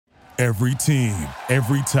Every team,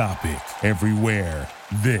 every topic, everywhere.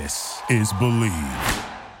 This is Believe.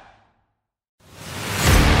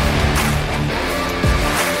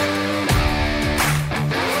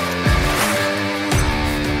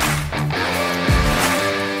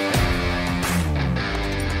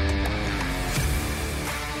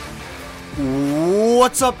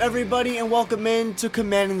 What's up, everybody, and welcome in to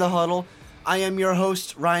Commanding the Huddle. I am your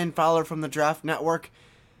host, Ryan Fowler from the Draft Network.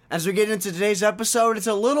 As we get into today's episode, it's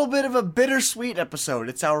a little bit of a bittersweet episode.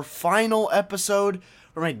 It's our final episode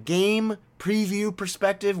from a game preview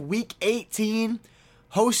perspective, Week 18,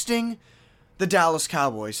 hosting the Dallas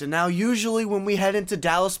Cowboys. And now, usually when we head into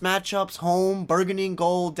Dallas matchups, home, burgundy and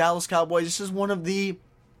gold, Dallas Cowboys, this is one of the,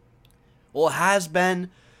 has been,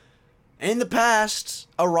 in the past,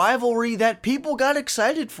 a rivalry that people got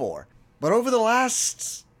excited for. But over the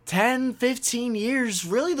last 10, 15 years,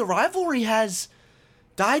 really the rivalry has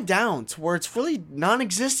died down to where it's really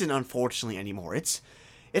non-existent, unfortunately, anymore. It's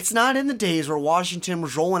not in the days where Washington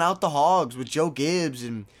was rolling out the hogs with Joe Gibbs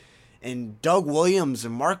and Doug Williams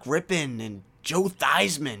and Mark Rippon and Joe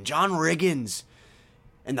Theismann, John Riggins,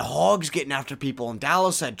 and the Hogs getting after people. And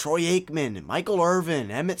Dallas had Troy Aikman, and Michael Irvin,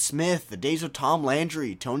 Emmitt Smith, the days of Tom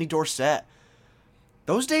Landry, Tony Dorsett.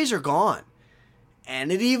 Those days are gone.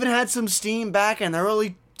 And it even had some steam back in the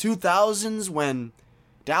early 2000s when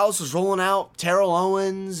Dallas was rolling out Terrell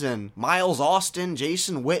Owens and Miles Austin,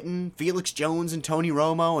 Jason Witten, Felix Jones, and Tony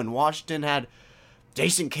Romo. And Washington had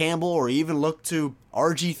Jason Campbell, or even looked to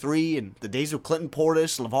RG3 and the days of Clinton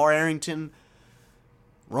Portis, LeVar Arrington,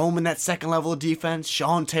 roaming that second level of defense.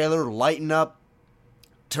 Sean Taylor lighting up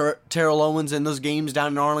Terrell Owens in those games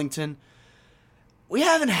down in Arlington. We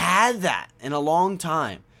haven't had that in a long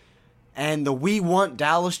time. And the "We Want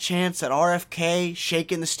Dallas" chants at RFK,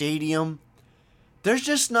 shaking the stadium, there's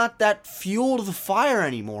just not that fuel to the fire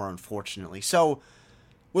anymore, unfortunately. So,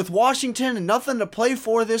 with Washington and nothing to play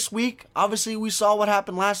for this week, obviously we saw what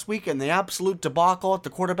happened last week and the absolute debacle at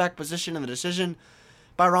the quarterback position and the decision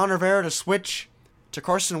by Ron Rivera to switch to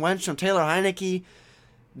Carson Wentz from Taylor Heineke.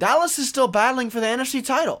 Dallas is still battling for the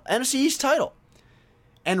NFC East title.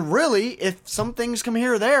 And really, if some things come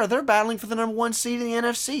here or there, they're battling for the number one seed in the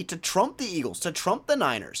NFC to trump the Eagles, to trump the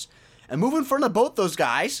Niners, and move in front of both those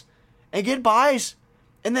guys and get buys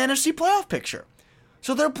in the NFC playoff picture.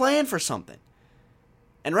 So they're playing for something.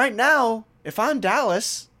 And right now, if I'm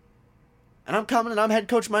Dallas, and I'm coming and I'm head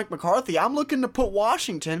coach Mike McCarthy, I'm looking to put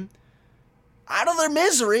Washington out of their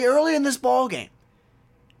misery early in this ball game.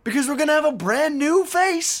 Because we're going to have a brand new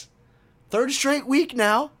face. Third straight week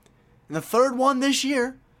now. And the third one this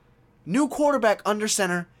year. New quarterback under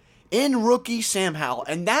center in rookie Sam Howell.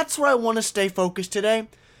 And that's where I want to stay focused today.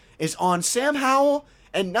 Is on Sam Howell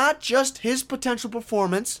and not just his potential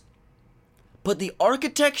performance. But the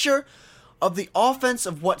architecture of the offense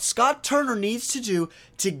of what Scott Turner needs to do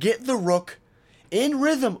to get the rook in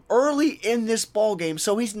rhythm early in this ball game.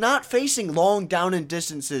 So he's not facing long down and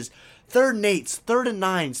distances. 3rd and 8s, 3rd and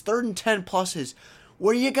 9s, 3rd and 10 pluses,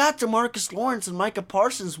 where you got DeMarcus Lawrence and Micah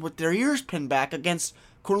Parsons with their ears pinned back against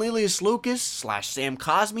Cornelius Lucas / Sam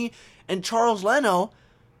Cosmi and Charles Leno,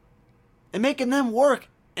 and making them work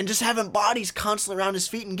and just having bodies constantly around his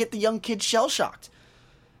feet and get the young kids shell-shocked.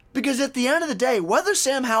 Because at the end of the day, whether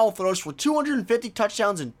Sam Howell throws for 250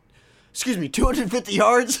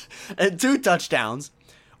 yards and 2 touchdowns,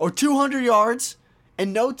 or 200 yards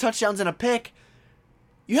and no touchdowns and a pick,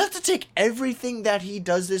 you have to take everything that he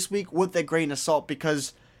does this week with a grain of salt,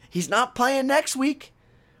 because he's not playing next week.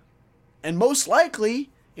 And most likely,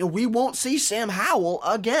 we won't see Sam Howell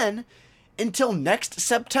again until next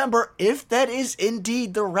September, if that is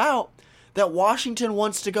indeed the route that Washington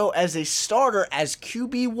wants to go as a starter, as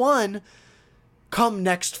QB1, come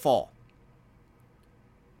next fall.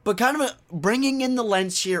 But kind of bringing in the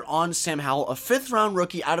lens here on Sam Howell, a 5th-round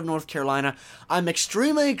rookie out of North Carolina, I'm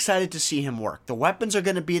extremely excited to see him work. The weapons are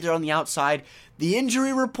going to be there on the outside. The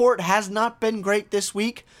injury report has not been great this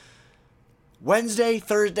week. Wednesday,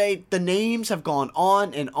 Thursday, the names have gone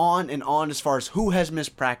on and on and on as far as who has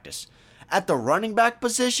missed practice. At the running back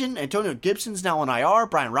position, Antonio Gibson's now on IR.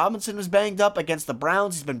 Brian Robinson was banged up against the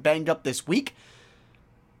Browns. He's been banged up this week.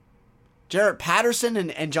 Jarrett Patterson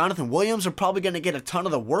and Jonathan Williams are probably going to get a ton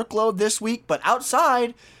of the workload this week. But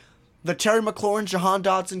outside, the Terry McLaurin, Jahan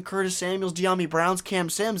Dotson, Curtis Samuels, De'Ami Browns, Cam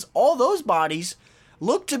Sims, all those bodies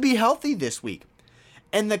look to be healthy this week.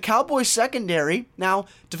 And the Cowboys secondary, now,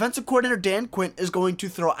 defensive coordinator Dan Quinn is going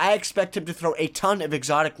to I expect him to throw a ton of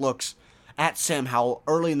exotic looks at Sam Howell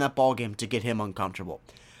early in that ballgame to get him uncomfortable.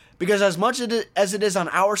 Because as much as it is on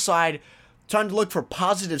our side trying to look for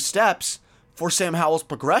positive steps for Sam Howell's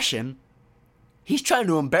progression, he's trying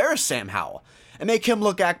to embarrass Sam Howell. and make him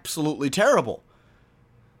look absolutely terrible.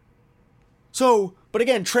 So, but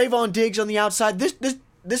again, Trayvon Diggs on the outside,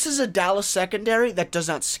 this is a Dallas secondary that does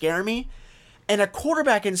not scare me. And a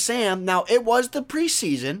quarterback in Sam, now it was the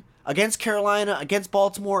preseason against Carolina, against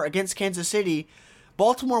Baltimore, against Kansas City.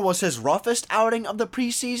 Baltimore was his roughest outing of the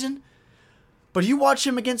preseason. But you watch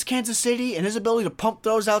him against Kansas City and his ability to pump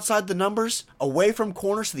throws outside the numbers, away from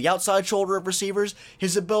corners to the outside shoulder of receivers,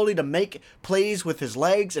 his ability to make plays with his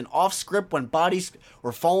legs and off script when bodies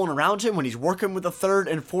were falling around him, when he's working with the third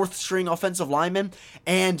and fourth string offensive linemen,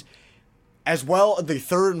 and as well the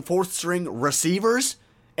third and fourth string receivers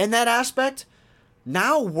in that aspect.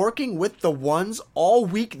 Now working with the ones all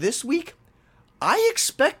week this week, I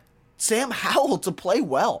expect Sam Howell to play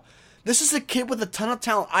well. This is a kid with a ton of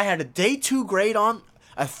talent. I had a day 2 grade on,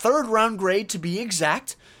 a 3rd round grade to be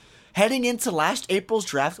exact, heading into last April's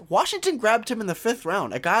draft. Washington grabbed him in the 5th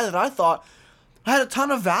round, a guy that I thought had a ton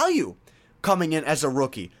of value coming in as a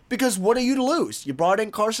rookie. Because what are you to lose? You brought in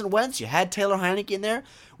Carson Wentz, you had Taylor Heinicke in there.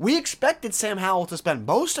 We expected Sam Howell to spend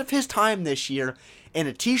most of his time this year in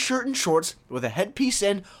a t-shirt and shorts with a headpiece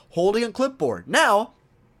in, holding a clipboard. Now,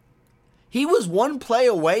 he was one play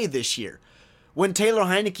away this year when Taylor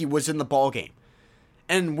Heinicke was in the ballgame.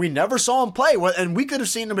 And we never saw him play. And we could have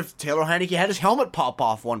seen him if Taylor Heinicke had his helmet pop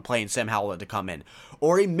off one play and Sam Howell had to come in.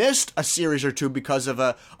 Or he missed a series or two because of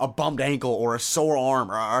a bummed ankle or a sore arm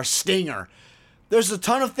or a stinger. There's a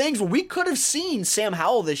ton of things where we could have seen Sam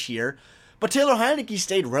Howell this year, but Taylor Heinicke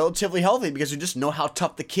stayed relatively healthy because we just know how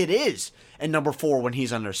tough the kid is in number 4 when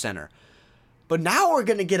he's under center. But now we're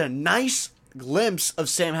going to get a nice glimpse of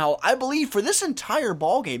Sam Howell, I believe, for this entire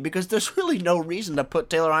ball game, because there's really no reason to put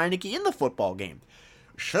Taylor Heinicke in the football game.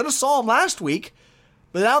 Should have saw him last week,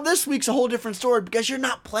 but now this week's a whole different story because you're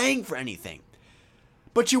not playing for anything.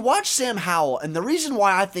 But you watch Sam Howell, and the reason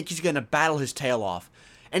why I think he's going to battle his tail off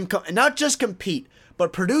and not just compete,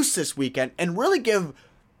 but produce this weekend and really give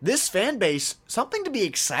this fan base something to be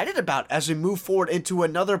excited about as we move forward into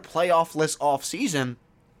another playoff-less offseason,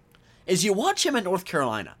 is you watch him in North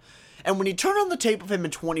Carolina. And when you turn on the tape of him in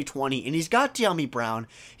 2020, and he's got De'Ami Brown,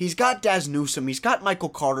 he's got Daz Newsome, he's got Michael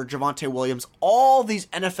Carter, Javonte Williams, all these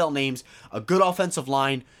NFL names, a good offensive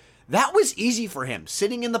line, that was easy for him.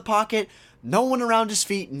 Sitting in the pocket, no one around his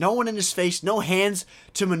feet, no one in his face, no hands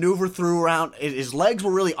to maneuver through around. His legs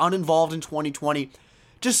were really uninvolved in 2020.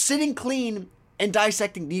 Just sitting clean and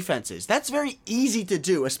dissecting defenses. That's very easy to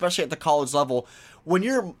do, especially at the college level, when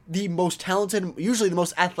you're the most talented, usually the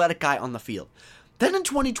most athletic guy on the field. Then in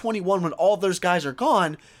 2021, when all those guys are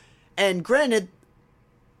gone, and granted,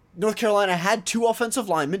 North Carolina had 2 offensive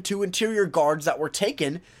linemen, 2 interior guards that were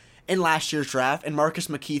taken in last year's draft, and Marcus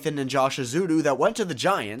McKeithen and Josh Azudu that went to the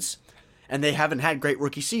Giants, and they haven't had great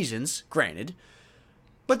rookie seasons, granted.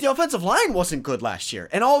 But the offensive line wasn't good last year,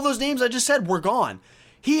 and all those names I just said were gone.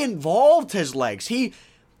 He involved his legs. He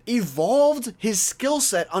evolved his skill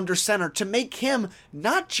set under center to make him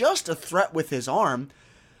not just a threat with his arm,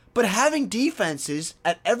 but having defenses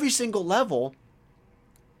at every single level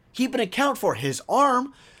keep an account for his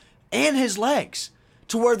arm and his legs,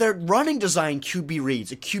 to where they're running design QB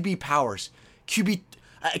reads, QB powers,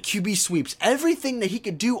 QB sweeps, everything that he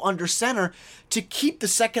could do under center to keep the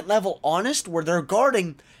second level honest, where they're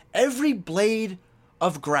guarding every blade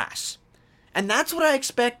of grass. And that's what I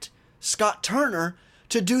expect Scott Turner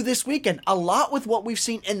to do this weekend. A lot with what we've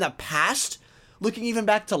seen in the past. Looking even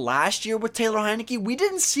back to last year with Taylor Heinicke, we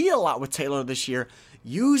didn't see a lot with Taylor this year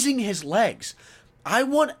using his legs. I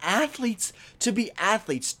want athletes to be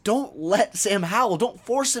athletes. Don't let Sam Howell, don't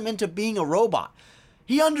force him into being a robot.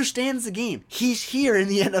 He understands the game. He's here in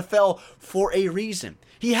the NFL for a reason.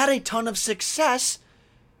 He had a ton of success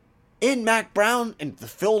in Mac Brown and the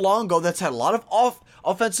Phil Longo that's had a lot of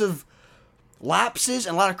offensive lapses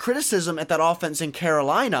and a lot of criticism at that offense in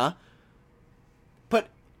Carolina. But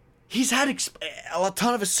he's had a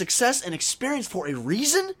ton of his success and experience for a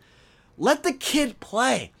reason. Let the kid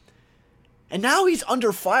play. And now he's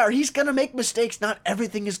under fire. He's going to make mistakes. Not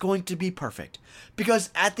everything is going to be perfect.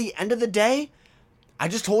 Because at the end of the day, I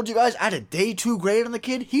just told you guys, I had a day 2 grade on the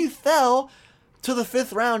kid. He fell to the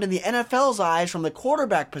 5th round in the NFL's eyes from the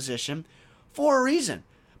quarterback position for a reason.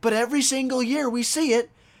 But every single year we see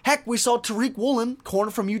it. Heck, we saw Tariq Woolen, corner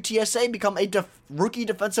from UTSA, become a rookie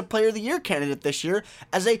defensive player of the year candidate this year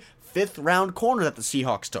as a 5th round corner that the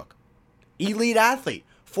Seahawks took. Elite athlete,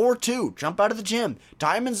 4'2", jump out of the gym.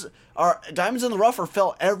 Diamonds in the rough are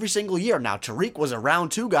felt every single year. Now, Tariq was a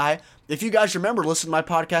round 2 guy. If you guys remember, listen to my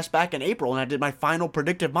podcast back in April, and I did my final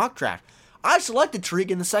predictive mock draft. I selected Tariq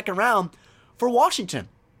in the 2nd round for Washington.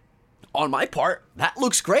 On my part, that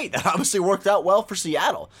looks great. That obviously worked out well for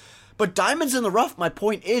Seattle. But diamonds in the rough, my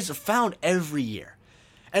point is, are found every year.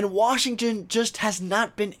 And Washington just has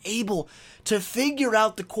not been able to figure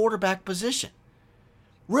out the quarterback position.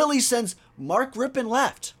 Really, since Mark Rippon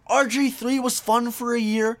left, RG3 was fun for a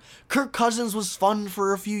year, Kirk Cousins was fun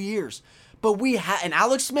for a few years, but and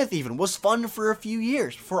Alex Smith even was fun for a few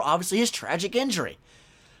years before obviously his tragic injury.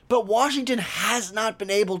 But Washington has not been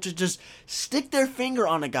able to just stick their finger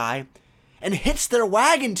on a guy and hitch their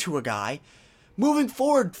wagon to a guy moving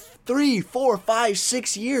forward 3, 4, 5,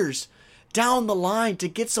 6 years down the line to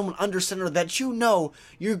get someone under center that you know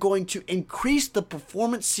you're going to increase the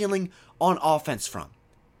performance ceiling on offense from.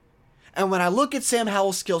 And when I look at Sam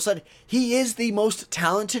Howell's skill set, he is the most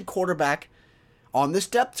talented quarterback on this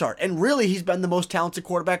depth chart. And really, he's been the most talented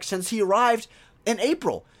quarterback since he arrived in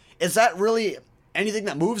April. Is that really anything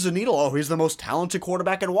that moves the needle? Oh, he's the most talented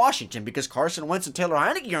quarterback in Washington because Carson Wentz and Taylor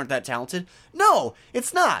Heinicke aren't that talented. No,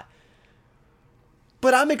 it's not.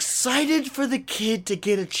 But I'm excited for the kid to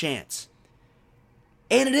get a chance.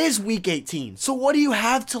 And it is week 18, so what do you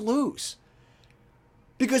have to lose?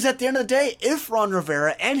 Because at the end of the day, if Ron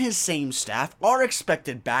Rivera and his same staff are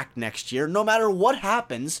expected back next year, no matter what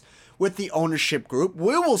happens with the ownership group,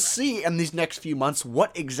 we will see in these next few months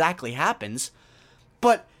what exactly happens.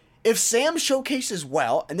 But if Sam showcases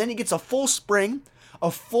well, and then he gets a full spring, a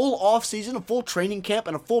full offseason, a full training camp,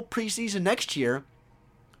 and a full preseason next year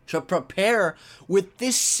to prepare with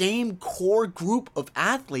this same core group of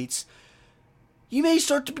athletes, you may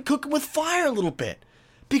start to be cooking with fire a little bit.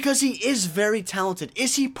 Because he is very talented.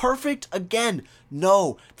 Is he perfect? Again,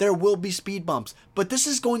 no. There will be speed bumps. But this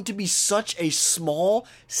is going to be such a small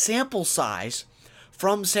sample size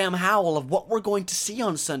from Sam Howell of what we're going to see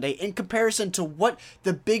on Sunday in comparison to what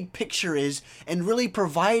the big picture is and really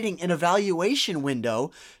providing an evaluation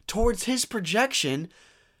window towards his projection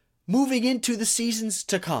moving into the seasons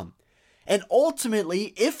to come. And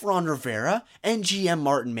ultimately, if Ron Rivera and GM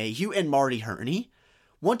Martin Mayhew and Marty Herney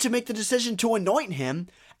want to make the decision to anoint him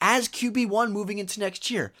as QB1 moving into next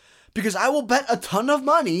year. Because I will bet a ton of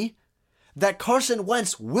money that Carson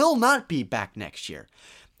Wentz will not be back next year.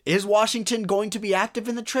 Is Washington going to be active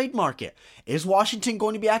in the trade market? Is Washington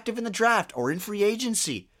going to be active in the draft or in free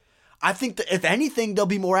agency? I think that if anything, they'll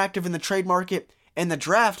be more active in the trade market and the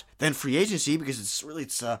draft than free agency because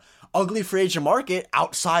it's a ugly free agent market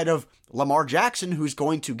outside of Lamar Jackson, who's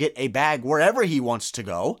going to get a bag wherever he wants to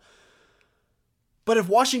go. But if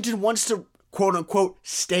Washington wants to, quote-unquote,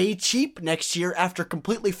 stay cheap next year after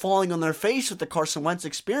completely falling on their face with the Carson Wentz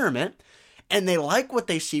experiment, and they like what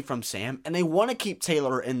they see from Sam, and they want to keep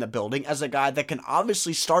Taylor in the building as a guy that can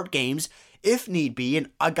obviously start games if need be, and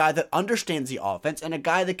a guy that understands the offense, and a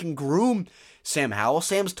guy that can groom Sam Howell.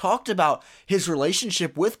 Sam's talked about his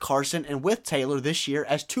relationship with Carson and with Taylor this year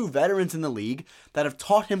as two veterans in the league that have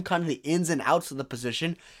taught him kind of the ins and outs of the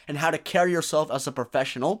position and how to carry yourself as a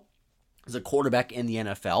professional, as a quarterback in the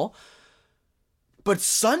NFL. But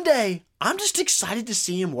Sunday, I'm just excited to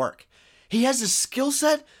see him work. He has a skill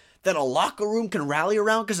set that a locker room can rally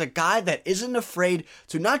around because a guy that isn't afraid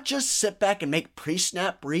to not just sit back and make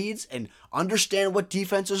pre-snap reads and understand what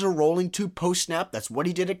defenses are rolling to post-snap. That's what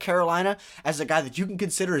he did at Carolina as a guy that you can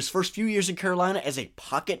consider his first few years in Carolina as a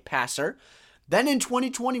pocket passer. Then in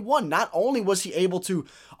 2021, not only was he able to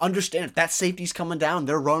understand if that safety's coming down,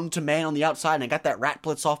 they're running to man on the outside, and I got that rat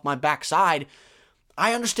blitz off my backside,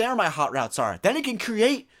 I understand where my hot routes are. Then he can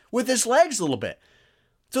create with his legs a little bit.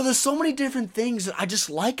 So there's so many different things that I just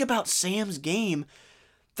like about Sam's game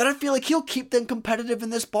that I feel like he'll keep them competitive in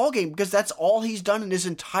this ballgame because that's all he's done in his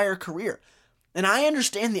entire career. And I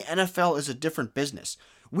understand the NFL is a different business.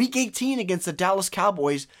 Week 18 against the Dallas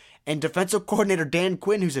Cowboys and defensive coordinator Dan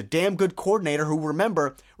Quinn, who's a damn good coordinator who,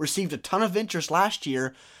 remember, received a ton of interest last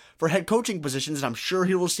year for head coaching positions, and I'm sure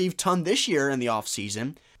he'll receive a ton this year in the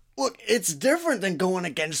offseason. Look, it's different than going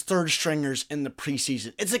against third stringers in the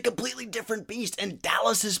preseason. It's a completely different beast, and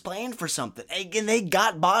Dallas is playing for something. And they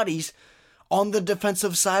got bodies on the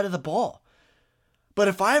defensive side of the ball. But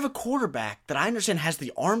if I have a quarterback that I understand has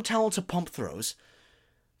the arm talent to pump throws,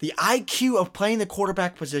 the IQ of playing the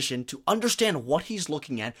quarterback position to understand what he's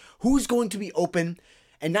looking at, who's going to be open,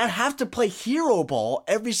 and not have to play hero ball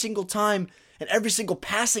every single time and every single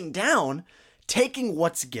passing down, taking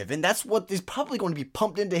what's given. That's what is probably going to be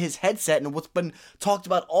pumped into his headset, and what's been talked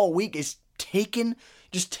about all week is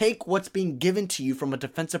just take what's being given to you from a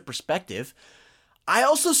defensive perspective. I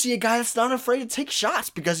also see a guy that's not afraid to take shots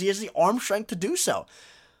because he has the arm strength to do so.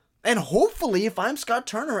 And hopefully, if I'm Scott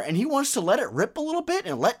Turner and he wants to let it rip a little bit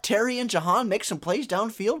and let Terry and Jahan make some plays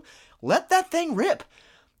downfield, let that thing rip.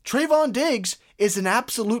 Trayvon Diggs is an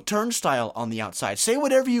absolute turnstile on the outside. Say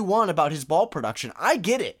whatever you want about his ball production. I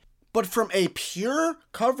get it. But from a pure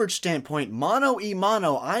coverage standpoint,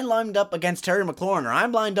 mano-a-mano, I lined up against Terry McLaurin, or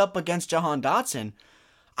I'm lined up against Jahan Dotson,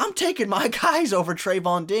 I'm taking my guys over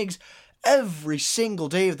Trayvon Diggs every single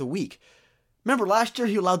day of the week. Remember, last year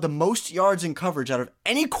he allowed the most yards in coverage out of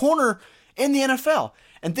any corner in the NFL.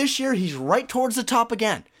 And this year he's right towards the top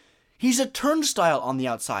again. He's a turnstile on the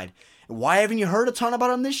outside. And why haven't you heard a ton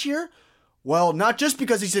about him this year? Well, not just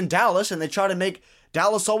because he's in Dallas and they try to make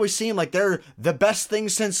Dallas always seem like they're the best thing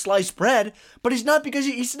since sliced bread, but he's not because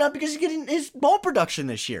he's getting his ball production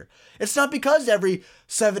this year. It's not because every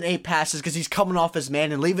 7-8 passes because he's coming off his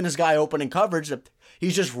man and leaving his guy open in coverage that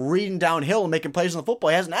he's just reading downhill and making plays on the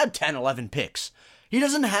football. He hasn't had 10, 11 picks. He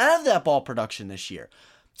doesn't have that ball production this year.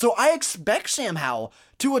 So I expect Sam Howell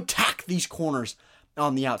to attack these corners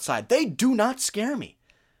on the outside. They do not scare me.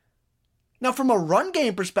 Now, from a run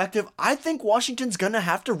game perspective, I think Washington's going to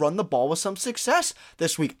have to run the ball with some success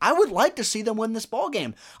this week. I would like to see them win this ball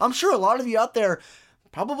game. I'm sure a lot of you out there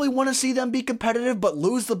probably want to see them be competitive but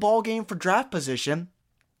lose the ball game for draft position.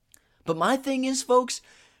 But my thing is, folks,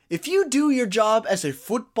 if you do your job as a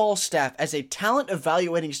football staff, as a talent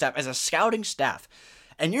evaluating staff, as a scouting staff,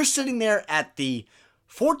 and you're sitting there at the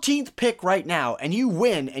 14th pick right now, and you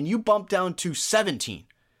win, and you bump down to 17.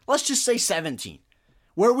 Let's just say 17.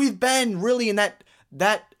 Where we've been really in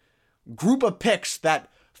that group of picks, that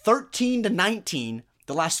 13 to 19,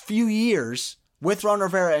 the last few years with Ron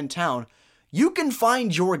Rivera in town, you can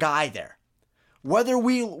find your guy there. Whether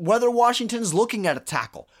Washington's looking at a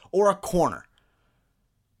tackle or a corner.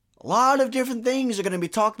 A lot of different things are going to be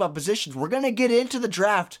talked about positions. We're going to get into the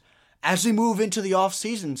draft as we move into the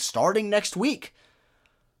offseason starting next week.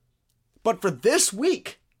 But for this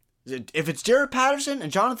week, if it's Jarrett Patterson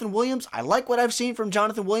and Jonathan Williams, I like what I've seen from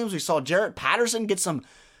Jonathan Williams. We saw Jarrett Patterson get some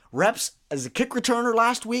reps as a kick returner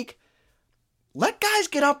last week. Let guys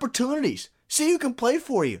get opportunities. See who can play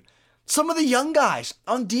for you. Some of the young guys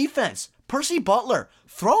on defense, Percy Butler,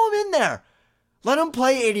 throw him in there. Let him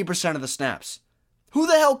play 80% of the snaps. Who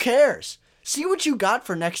the hell cares? See what you got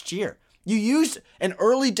for next year. You used an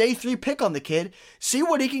early day 3 pick on the kid. See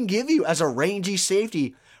what he can give you as a rangy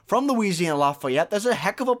safety from Louisiana Lafayette. That's a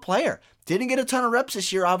heck of a player. Didn't get a ton of reps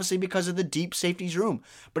this year, obviously, because of the deep safeties room.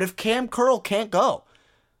 But if Cam Curl can't go,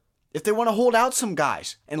 if they want to hold out some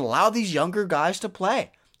guys and allow these younger guys to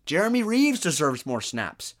play, Jeremy Reeves deserves more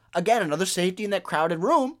snaps. Again, another safety in that crowded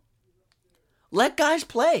room. Let guys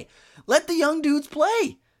play. Let the young dudes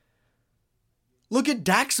play. Look at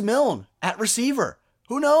Dax Milne at receiver.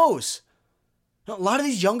 Who knows? A lot of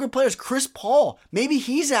these younger players, Chris Paul, maybe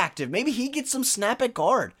he's active. Maybe he gets some snap at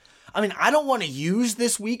guard. I mean, I don't want to use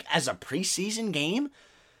this week as a preseason game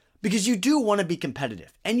because you do want to be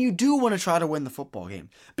competitive and you do want to try to win the football game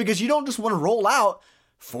because you don't just want to roll out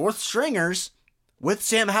 4th stringers with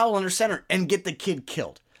Sam Howell under center and get the kid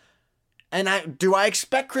killed. And do I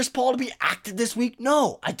expect Chris Paul to be active this week?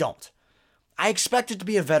 No, I don't. I expect it to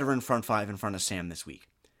be a veteran front 5 in front of Sam this week.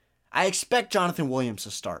 I expect Jonathan Williams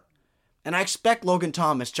to start. And I expect Logan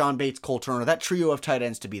Thomas, John Bates, Cole Turner, that trio of tight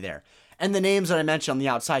ends to be there. And the names that I mentioned on the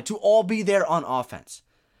outside to all be there on offense.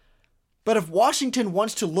 But if Washington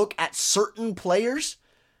wants to look at certain players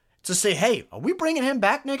to say, hey, are we bringing him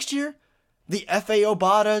back next year? The F.A.O.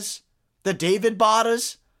 Badas, the David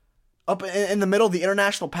Badas, up in the middle, the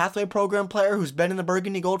International Pathway Program player who's been in the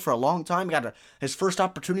Burgundy Gold for a long time. He got his first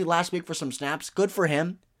opportunity last week for some snaps. Good for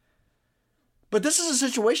him. But this is a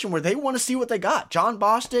situation where they want to see what they got. John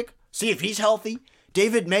Bostic, see if he's healthy.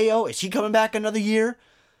 David Mayo, is he coming back another year?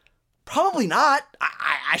 Probably not.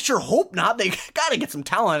 I sure hope not. They got to get some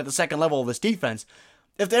talent at the second level of this defense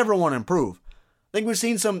if they ever want to improve. I think we've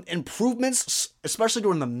seen some improvements, especially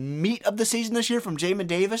during the meat of the season this year from Jamin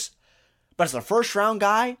Davis. But as a first-round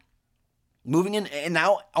guy, moving in and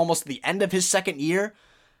now almost the end of his second year,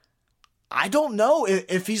 I don't know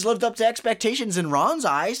if he's lived up to expectations in Ron's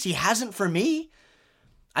eyes. He hasn't for me.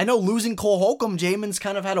 I know losing Cole Holcomb, Jamin's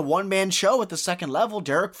kind of had a one-man show at the second level.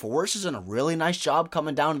 Derek Forrest is in a really nice job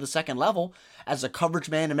coming down to the second level as a coverage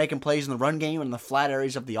man and making plays in the run game and in the flat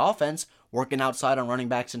areas of the offense, working outside on running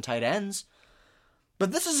backs and tight ends.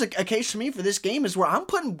 But this is a case for me for this game is where I'm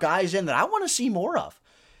putting guys in that I want to see more of.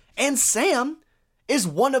 And Sam is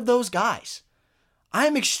one of those guys.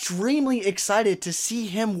 I'm extremely excited to see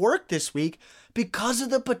him work this week because of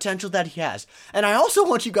the potential that he has. And I also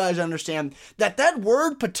want you guys to understand that that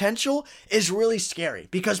word potential is really scary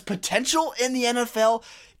because potential in the NFL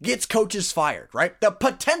gets coaches fired, right? The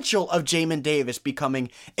potential of Jamin Davis becoming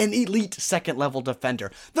an elite second level defender.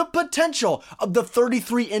 The potential of the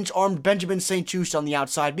 33-inch armed Benjamin St-Juste on the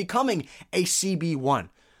outside becoming a CB1.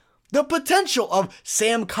 The potential of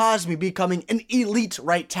Sam Cosmi becoming an elite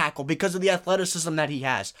right tackle because of the athleticism that he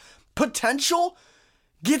has. potential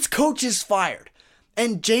gets coaches fired.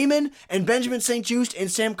 And Jamin and Benjamin St-Juste and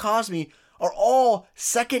Sam Cosmi are all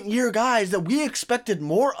second-year guys that we expected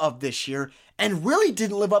more of this year and really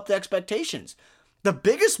didn't live up to expectations. The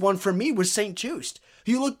biggest one for me was St-Juste.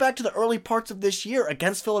 You look back to the early parts of this year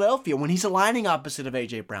against Philadelphia when he's aligning opposite of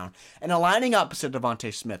A.J. Brown and aligning opposite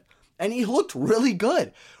Devontae Smith. And he looked really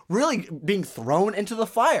good, really being thrown into the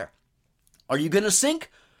fire. Are you going to sink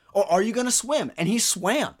or are you going to swim? And he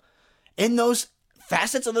swam in those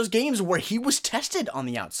facets of those games where he was tested on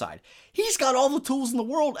the outside. He's got all the tools in the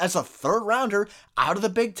world as a third rounder out of the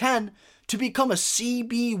Big Ten to become a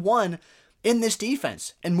CB1 in this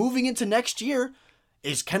defense. And moving into next year,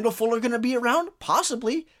 is Kendall Fuller going to be around?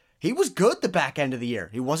 Possibly. He was good the back end of the year.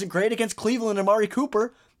 He wasn't great against Cleveland and Amari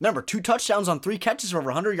Cooper. Remember, 2 touchdowns on 3 catches for over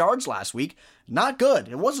 100 yards last week. Not good.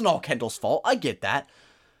 It wasn't all Kendall's fault. I get that.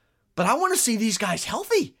 But I want to see these guys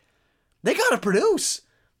healthy. They got to produce.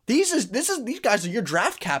 These guys are your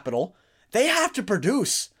draft capital. They have to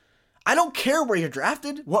produce. I don't care where you're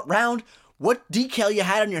drafted, what round, what decal you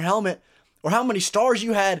had on your helmet, or how many stars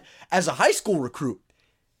you had as a high school recruit.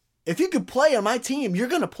 If you could play on my team, you're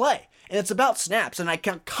going to play. And it's about snaps. And I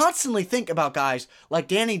can constantly think about guys like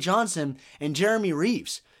Danny Johnson and Jeremy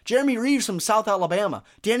Reeves. Jeremy Reeves from South Alabama.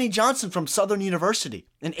 Danny Johnson from Southern University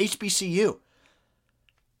and HBCU.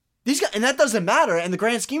 These guys, and that doesn't matter in the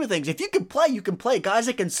grand scheme of things. If you can play, you can play. Guys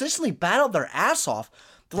that consistently battled their ass off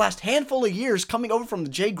the last handful of years coming over from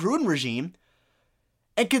the Jay Gruden regime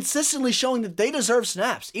and consistently showing that they deserve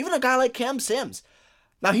snaps. Even a guy like Cam Sims.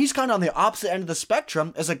 Now, he's kind of on the opposite end of the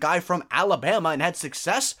spectrum as a guy from Alabama and had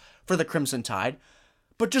success for the Crimson Tide.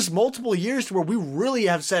 But just multiple years to where we really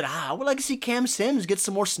have said, I would like to see Cam Sims get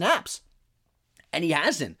some more snaps. And he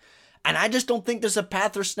hasn't. And I just don't think there's a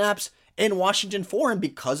path or snaps in Washington for him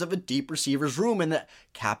because of a deep receivers room and the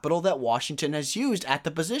capital that Washington has used at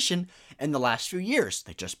the position in the last few years.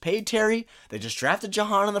 They just paid Terry. They just drafted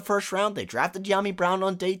Jahan in the first round. They drafted Yami Brown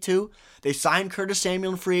on day 2. They signed Curtis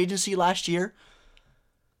Samuel in free agency last year.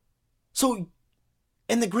 So,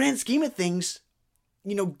 in the grand scheme of things,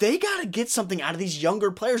 they got to get something out of these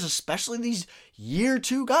younger players, especially these year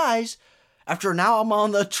 2 guys. After now I'm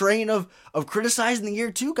on the train of criticizing the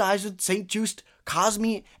year 2 guys with St-Juste,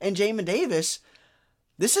 Cosmi, and Jamin Davis.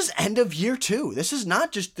 This is end of year 2. This is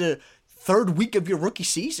not just the 3rd week of your rookie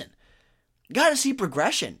season. You got to see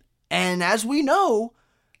progression. And as we know,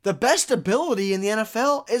 the best ability in the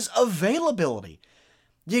NFL is availability.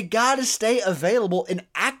 You got to stay available and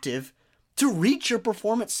active to reach your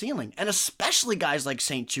performance ceiling. And especially guys like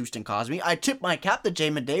St-Juste and Cosmi. I tip my cap to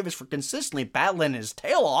Jamin Davis for consistently battling his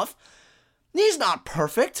tail off. He's not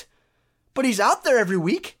perfect, but he's out there every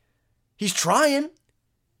week. He's trying.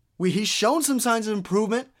 He's shown some signs of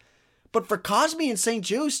improvement. But for Cosmi and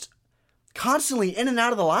St-Juste, constantly in and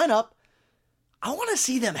out of the lineup, I want to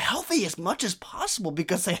see them healthy as much as possible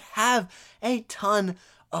because they have a ton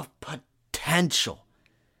of potential.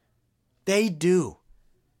 They do.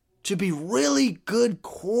 To be really good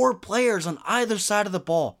core players on either side of the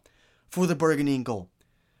ball for the Burgundy and Gold.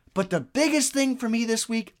 But the biggest thing for me this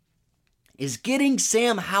week is getting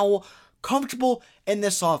Sam Howell comfortable in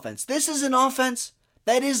this offense. This is an offense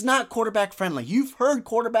that is not quarterback friendly. You've heard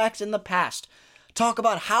quarterbacks in the past talk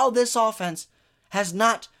about how this offense has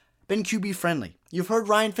not been QB friendly. You've heard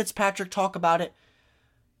Ryan Fitzpatrick talk about it.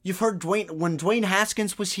 You've heard when Dwayne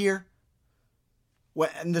Haskins was here,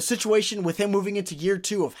 and the situation with him moving into year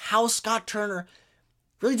 2 of how Scott Turner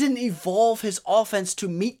really didn't evolve his offense to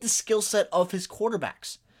meet the skill set of his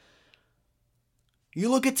quarterbacks. You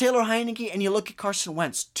look at Taylor Heineke and you look at Carson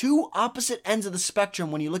Wentz. 2 opposite ends of the spectrum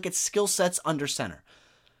when you look at skill sets under center.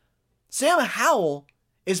 Sam Howell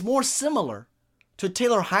is more similar to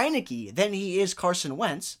Taylor Heineke than he is Carson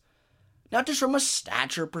Wentz. Not just from a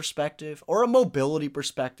stature perspective or a mobility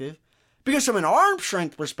perspective. Because from an arm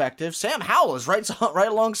strength perspective, Sam Howell is right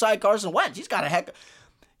alongside Carson Wentz. He's got a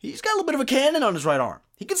little bit of a cannon on his right arm.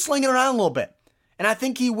 He can sling it around a little bit. And I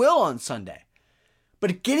think he will on Sunday.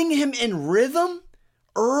 But getting him in rhythm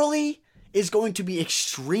early is going to be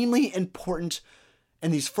extremely important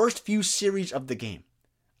in these first few series of the game.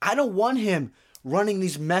 I don't want him running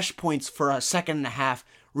these mesh points for a second and a half,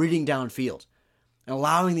 reading downfield, and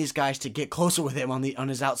allowing these guys to get closer with him on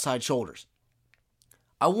his outside shoulders.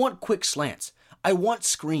 I want quick slants. I want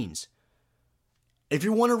screens. If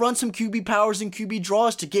you want to run some QB powers and QB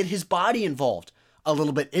draws to get his body involved a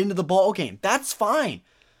little bit into the ball game, that's fine.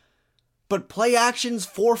 But play actions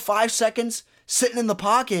 4 or 5 seconds sitting in the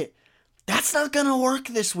pocket, that's not going to work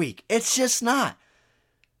this week. It's just not.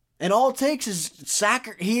 And all it takes is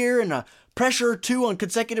sack here and a pressure or 2 on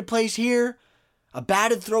consecutive plays here, a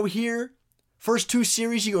batted throw here First 2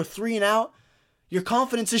 series, you go 3 and out, your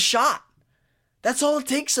confidence is shot. That's all it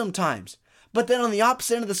takes sometimes. But then on the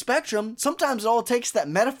opposite end of the spectrum, sometimes all it takes is that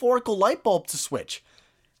metaphorical light bulb to switch.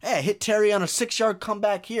 Hey, I hit Terry on a 6-yard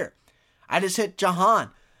comeback here. I just hit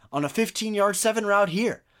Jahan on a 15-yard 7 route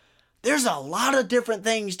here. There's a lot of different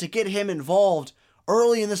things to get him involved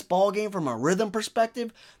early in this ballgame from a rhythm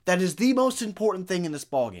perspective that is the most important thing in this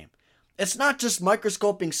ballgame. It's not just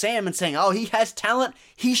microscoping Sam and saying, oh, he has talent,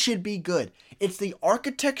 he should be good. It's the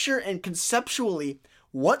architecture and conceptually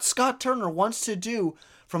what Scott Turner wants to do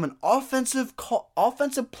from an offensive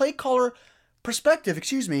play caller perspective,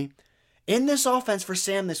 in this offense for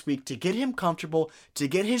Sam this week to get him comfortable, to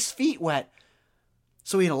get his feet wet,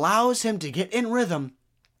 so he allows him to get in rhythm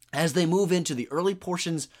as they move into the early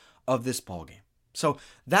portions of this ballgame. So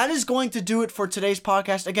that is going to do it for today's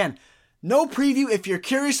podcast. Again, no preview. If you're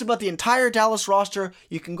curious about the entire Dallas roster,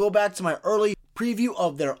 you can go back to my early preview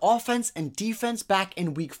of their offense and defense back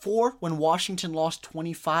in week 4 when Washington lost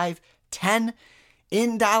 25-10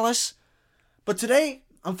 in Dallas. But today,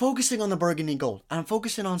 I'm focusing on the Burgundy Gold. I'm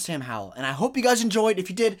focusing on Sam Howell. And I hope you guys enjoyed. If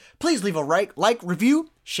you did, please leave a like,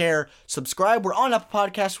 review, share, subscribe. We're on Apple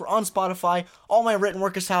Podcasts. We're on Spotify. All my written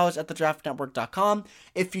work is housed at thedraftnetwork.com.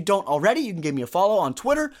 If you don't already, you can give me a follow on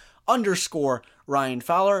Twitter, _Ryan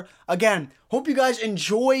Fowler. Again, hope you guys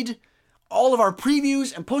enjoyed all of our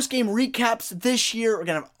previews and post-game recaps this year. We're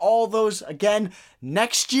going to have all those again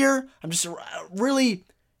next year. I'm just really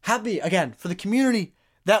happy, again, for the community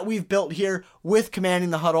that we've built here with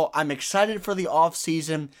Commanding the Huddle. I'm excited for the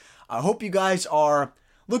offseason. I hope you guys are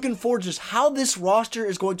looking forward to just how this roster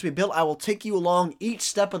is going to be built. I will take you along each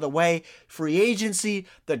step of the way. Free agency,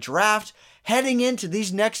 the draft, heading into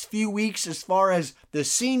these next few weeks as far as the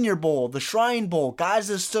Senior Bowl, the Shrine Bowl, guys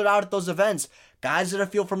that stood out at those events, guys that I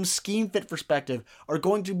feel from a scheme fit perspective are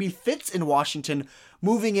going to be fits in Washington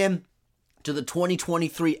moving in to the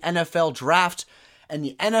 2023 NFL draft and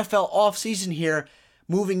the NFL offseason here,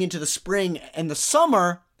 moving into the spring and the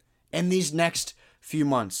summer and these next few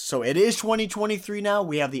months. So it is 2023 now.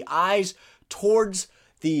 We have the eyes towards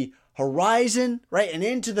the horizon, right, and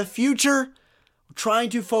into the future. We're trying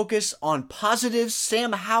to focus on positives.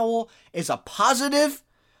 Sam Howell is a positive.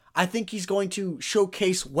 I think he's going to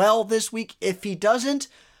showcase well this week. If he doesn't,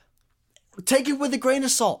 take it with a grain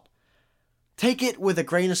of salt. Take it with a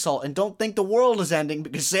grain of salt and don't think the world is ending,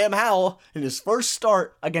 because Sam Howell, in his first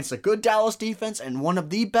start against a good Dallas defense and one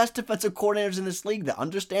of the best defensive coordinators in this league that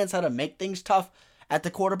understands how to make things tough at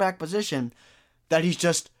the quarterback position, that he's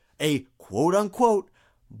just a quote-unquote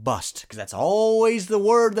bust. Because that's always the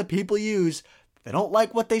word that people use. They don't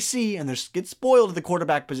like what they see and they get spoiled at the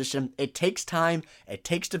quarterback position. It takes time, it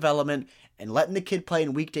takes development, and letting the kid play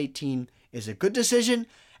in Week 18 is a good decision,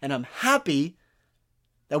 and I'm happy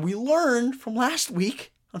that we learned from last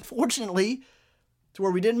week, unfortunately, to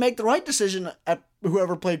where we didn't make the right decision at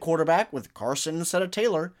whoever played quarterback with Carson instead of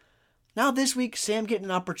Taylor. Now this week, Sam getting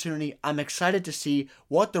an opportunity. I'm excited to see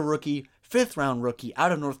what the rookie, 5th-round rookie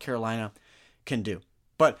out of North Carolina can do.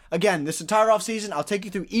 But again, this entire offseason, I'll take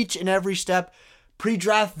you through each and every step.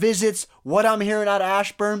 Pre-draft visits, what I'm hearing out of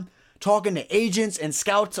Ashburn, talking to agents and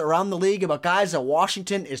scouts around the league about guys that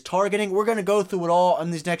Washington is targeting. We're going to go through it all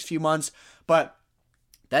in these next few months, but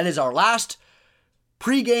that is our last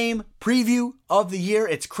pre-game preview of the year.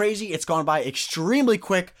 It's crazy. It's gone by extremely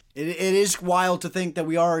quick. It is wild to think that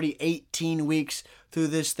we are already 18 weeks through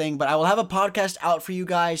this thing, but I will have a podcast out for you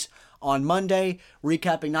guys on Monday,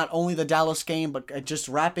 recapping not only the Dallas game, but just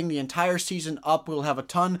wrapping the entire season up. We'll have a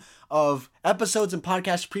ton of episodes and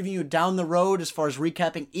podcasts previewing you down the road as far as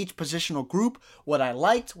recapping each positional group, what I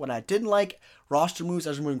liked, what I didn't like, roster moves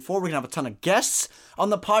as we're moving forward. We're going to have a ton of guests on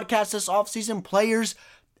the podcast this offseason, players,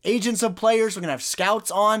 agents of players. We're going to have scouts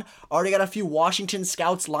on. Already got a few Washington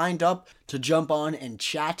scouts lined up to jump on and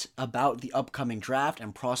chat about the upcoming draft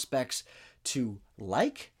and prospects to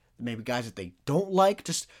like. Maybe guys that they don't like.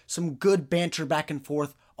 Just some good banter back and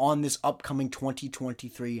forth on this upcoming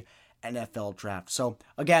 2023 NFL draft. So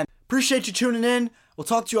again, appreciate you tuning in. We'll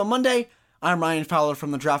talk to you on Monday. I'm Ryan Fowler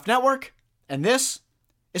from the Draft Network, and this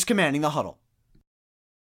is Commanding the Huddle.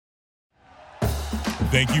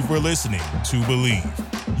 Thank you for listening to Believe.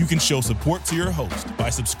 You can show support to your host by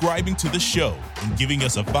subscribing to the show and giving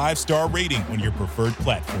us a 5-star rating on your preferred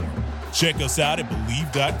platform. Check us out at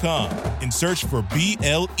Believe.com and search for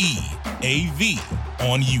BLEAV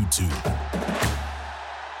on YouTube.